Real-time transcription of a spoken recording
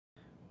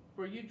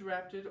Were you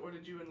drafted or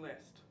did you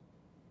enlist?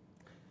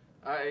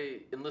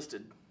 I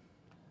enlisted.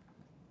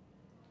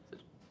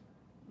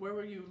 Where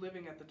were you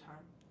living at the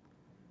time?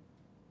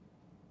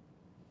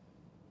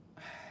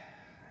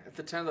 At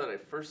the time that I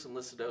first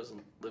enlisted, I was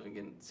living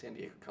in San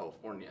Diego,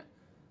 California.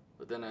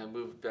 But then I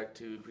moved back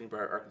to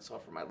Greenbrier, Arkansas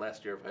for my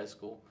last year of high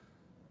school.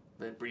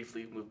 Then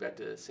briefly moved back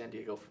to San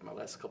Diego for my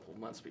last couple of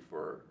months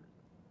before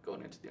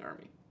going into the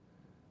Army.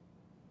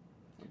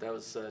 That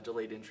was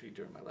delayed entry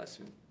during my last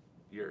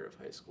year of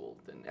high school,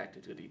 then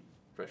active duty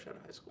fresh out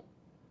of high school.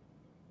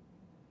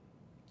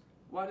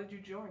 Why did you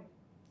join?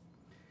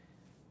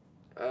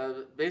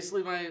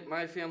 Basically,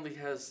 my family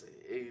has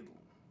a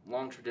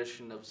long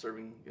tradition of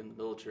serving in the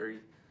military.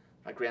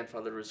 My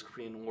grandfather was a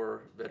Korean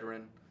War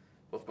veteran.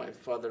 Both my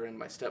father and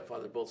my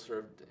stepfather both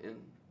served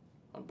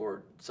on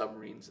board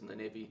submarines in the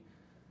Navy.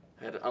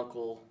 I had an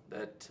uncle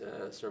that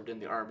served in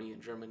the Army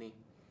in Germany.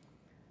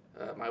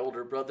 My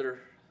older brother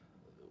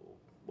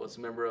was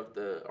a member of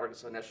the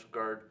Arkansas National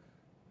Guard,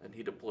 and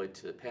he deployed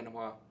to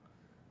Panama.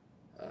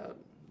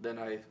 Then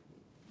I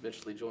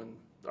eventually joined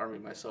the Army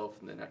myself,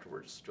 and then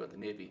afterwards joined the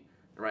Navy.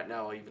 And right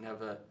now I even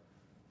have a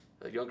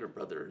younger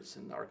brother who's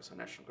in the Arkansas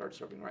National Guard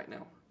serving right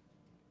now.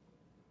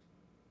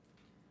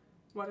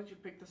 Why did you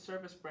pick the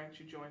service branch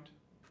you joined?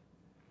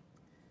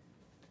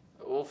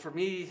 Well, for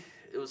me,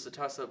 it was a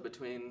toss-up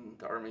between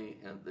the Army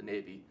and the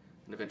Navy,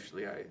 and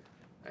eventually I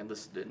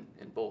enlisted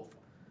in both.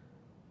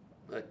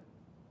 But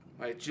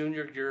my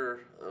junior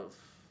year of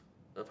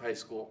high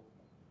school,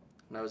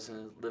 when I was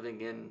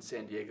living in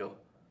San Diego,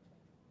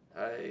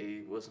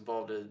 I was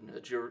involved in a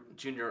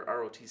junior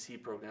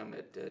ROTC program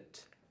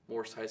at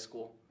Morse High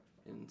School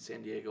in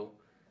San Diego,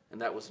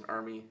 and that was an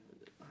Army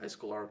high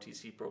school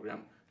ROTC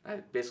program. I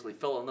basically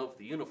fell in love with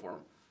the uniform,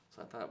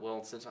 so I thought,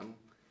 well, since I'm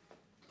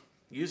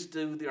used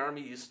to the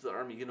Army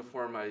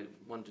uniform, I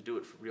wanted to do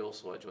it for real,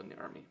 so I joined the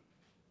Army.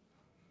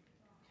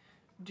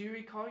 Do you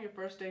recall your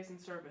first days in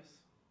service?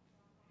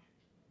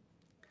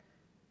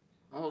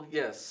 Oh,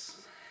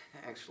 yes,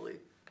 actually.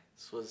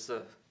 This was,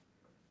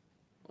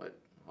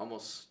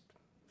 almost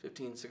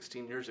 15,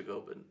 16 years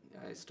ago, but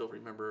I still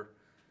remember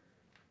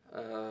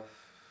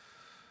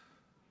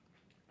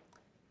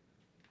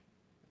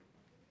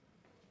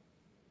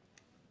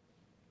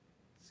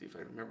see if I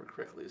remember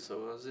correctly.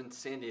 So I was in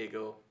San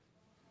Diego,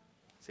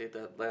 stayed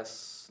that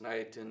last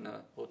night in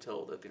a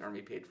hotel that the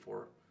Army paid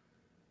for.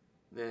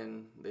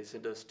 Then they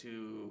sent us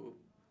to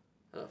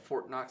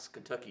Fort Knox,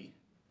 Kentucky.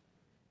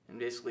 And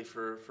basically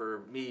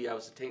for me, I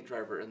was a tank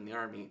driver in the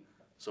Army.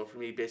 So for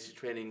me, basic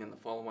training and the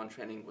follow-on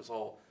training was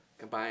all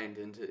combined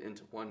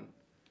into one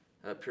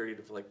period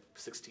of like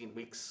 16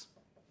 weeks.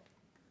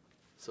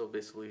 So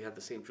basically we had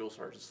the same drill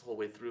sergeants the whole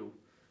way through.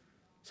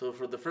 So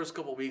for the first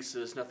couple of weeks,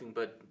 it was nothing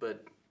but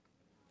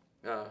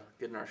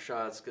getting our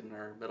shots, getting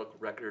our medical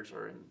records,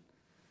 our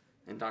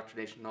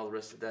indoctrination, and all the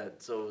rest of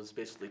that. So it was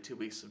basically 2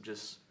 weeks of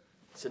just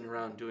sitting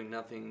around doing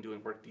nothing,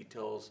 doing work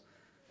details,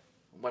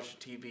 watching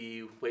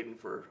TV, waiting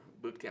for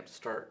boot camp to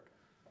start.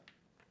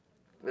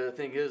 The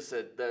thing is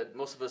that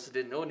most of us that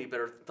didn't know any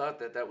better thought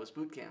that that was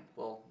boot camp.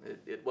 Well,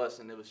 it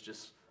wasn't. It was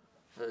just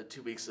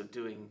 2 weeks of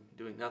doing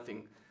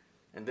nothing.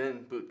 And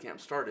then boot camp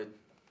started.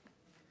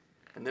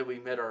 And then we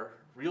met our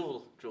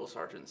real drill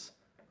sergeants.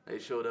 They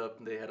showed up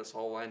and they had us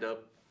all lined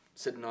up,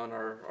 sitting on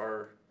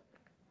our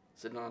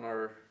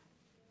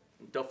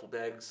duffel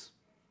bags,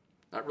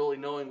 not really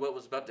knowing what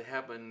was about to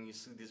happen. You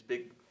see these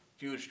big,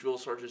 huge drill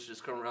sergeants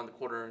just come around the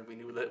corner, and we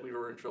knew that we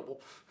were in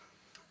trouble.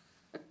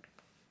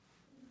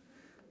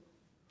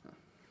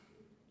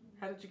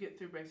 How did you get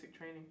through basic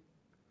training?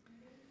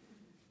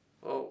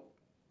 Well,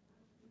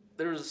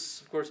 there's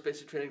of course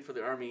basic training for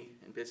the Army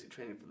and basic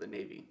training for the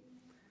Navy.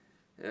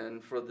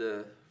 And for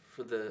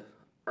the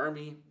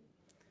Army,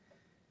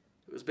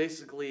 it was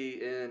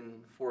basically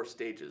in 4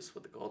 stages,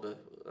 what they called a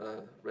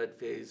red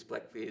phase,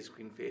 black phase,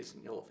 green phase,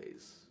 and yellow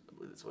phase. I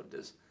believe that's what it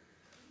is.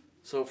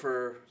 So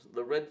for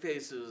the red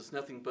phase, it was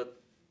nothing but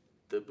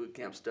the boot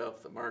camp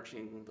stuff, the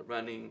marching, the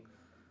running,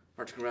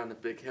 marching around in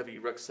big heavy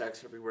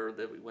rucksacks everywhere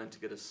that we went to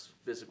get us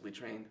physically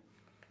trained.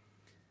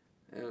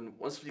 And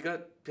once we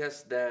got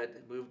past that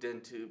and moved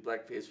into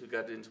black phase, we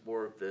got into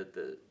more of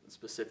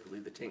specifically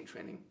the tank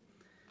training.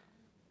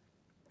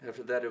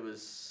 After that, it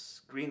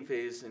was green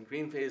phase, and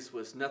green phase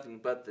was nothing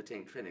but the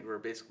tank training. We were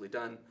basically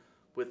done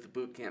with the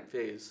boot camp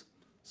phase.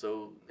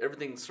 So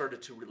everything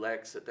started to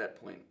relax at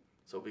that point.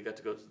 So we got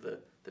to go to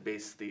the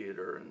base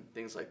theater and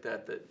things like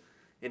that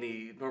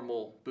any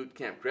normal boot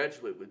camp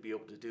graduate would be able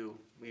to do.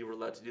 We were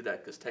allowed to do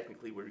that because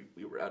technically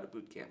we were out of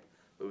boot camp,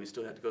 but we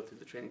still had to go through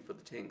the training for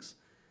the tanks.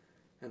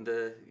 And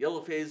the yellow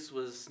phase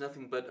was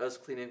nothing but us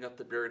cleaning up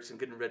the barracks and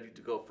getting ready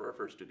to go for our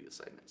first duty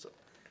assignment. So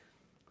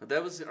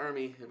that was the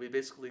Army, and we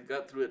basically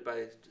got through it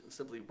by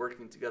simply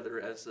working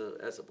together as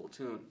a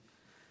platoon.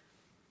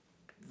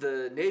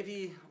 The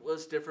Navy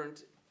was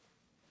different.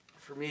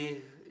 For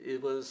me,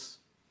 it was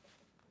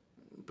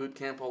boot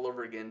camp all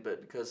over again,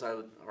 but because I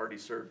had already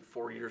served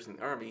 4 years in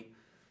the Army,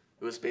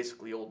 it was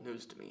basically old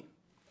news to me.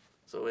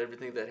 So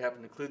everything that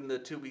happened, including the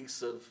 2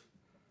 weeks of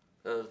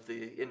of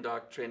the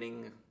in-dock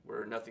training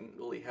where nothing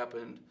really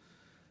happened.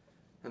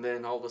 And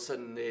then all of a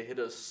sudden they hit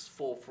us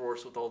full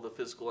force with all the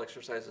physical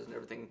exercises and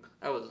everything.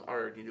 I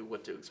already knew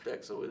what to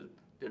expect, so it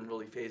didn't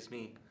really faze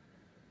me.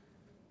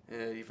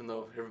 Even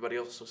though everybody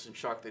else was in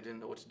shock, they didn't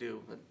know what to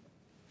do. But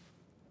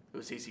it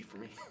was easy for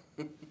me.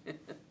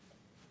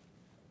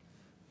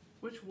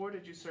 Which war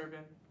did you serve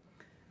in?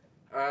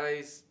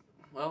 I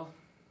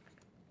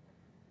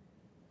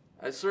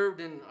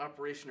served in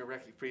Operation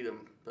Iraqi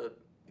Freedom, but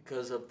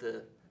because of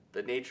the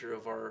nature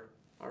of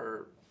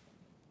our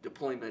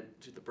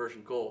deployment to the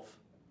Persian Gulf,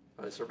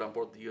 I served on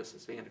board the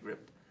USS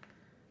Vandergrift.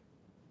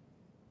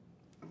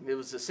 It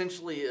was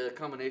essentially a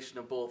combination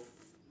of both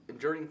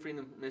enduring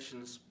freedom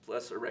missions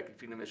plus Iraqi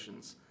freedom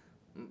missions,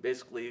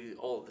 basically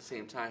all at the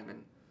same time,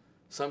 and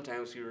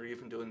sometimes we were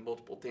even doing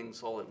multiple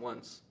things all at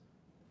once.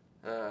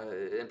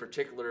 In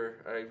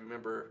particular, I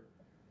remember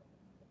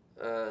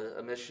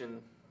a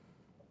mission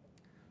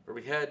where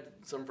we had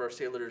some of our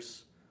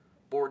sailors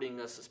boarding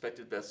a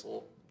suspected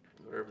vessel,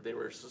 wherever they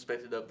were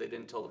suspected of. They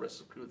didn't tell the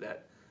rest of the crew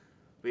that.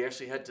 We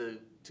actually had to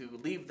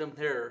leave them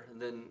there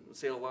and then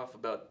sail off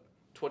about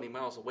 20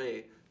 miles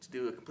away to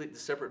do a completely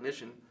separate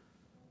mission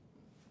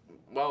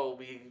while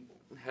we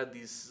had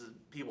these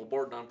people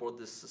boarded on board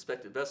this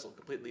suspected vessel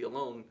completely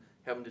alone,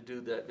 having to do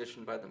that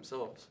mission by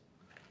themselves.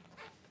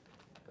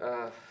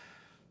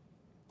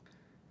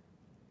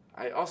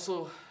 I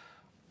also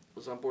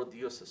was on board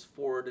the USS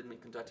Ford, and we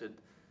conducted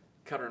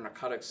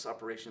counter-narcotics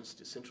operations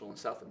to Central and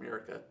South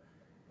America.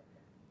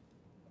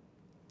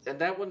 And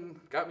that one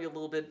got me a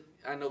little bit.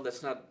 I know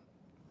that's not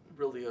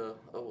really a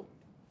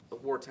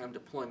wartime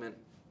deployment,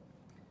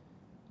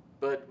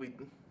 but we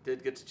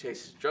did get to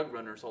chase drug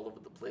runners all over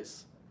the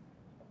place.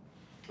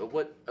 But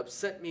what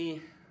upset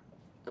me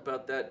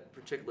about that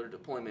particular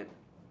deployment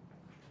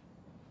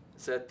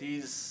is that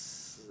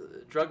these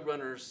drug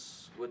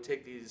runners would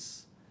take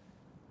these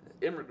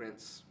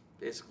immigrants,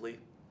 basically,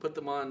 put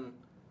them on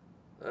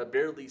a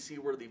barely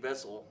seaworthy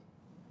vessel,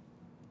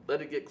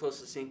 let it get close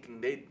to sinking.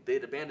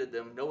 They'd abandon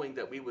them, knowing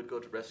that we would go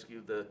to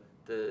rescue the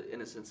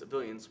innocent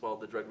civilians while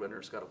the drug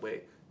runners got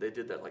away. They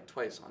did that like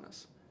twice on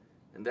us.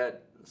 And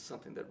that is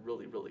something that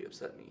really, really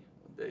upset me.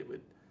 They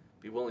would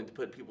be willing to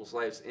put people's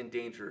lives in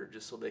danger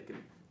just so they can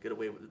get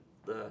away with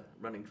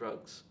running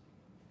drugs.